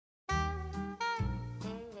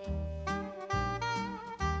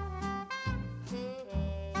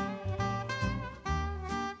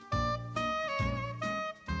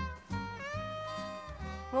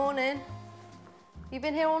Morning. You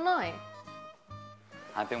been here all night?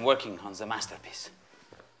 I've been working on the masterpiece.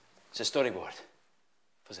 It's a storyboard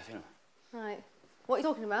for the film. Right. What are you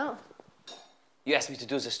talking about? You asked me to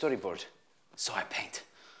do the storyboard, so I paint.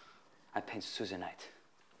 I paint through the night.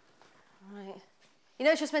 Right. You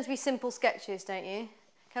know it's just meant to be simple sketches, don't you?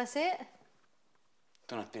 Can I see it?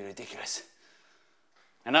 Do not be ridiculous.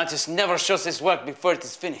 An artist never shows his work before it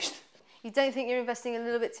is finished. You don't think you're investing a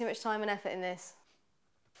little bit too much time and effort in this?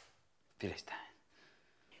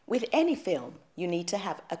 With any film, you need to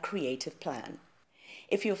have a creative plan.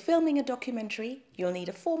 If you're filming a documentary, you'll need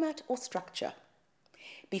a format or structure.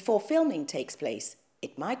 Before filming takes place,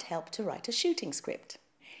 it might help to write a shooting script.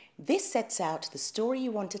 This sets out the story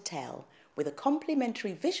you want to tell with a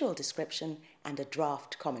complementary visual description and a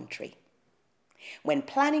draft commentary. When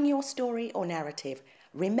planning your story or narrative,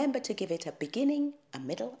 remember to give it a beginning, a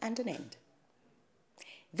middle, and an end.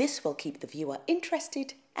 This will keep the viewer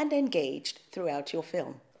interested and engaged throughout your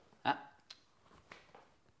film.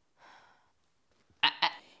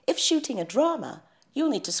 If shooting a drama, you'll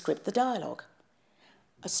need to script the dialogue.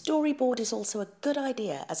 A storyboard is also a good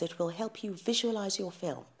idea as it will help you visualize your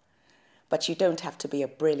film. But you don't have to be a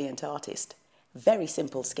brilliant artist. Very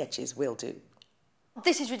simple sketches will do.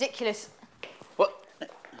 This is ridiculous. What?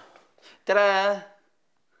 Ta-da!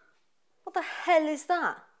 What the hell is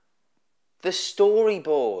that? The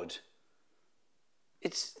storyboard.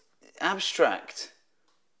 It's abstract.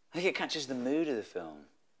 I think it catches the mood of the film.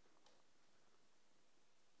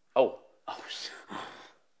 Oh.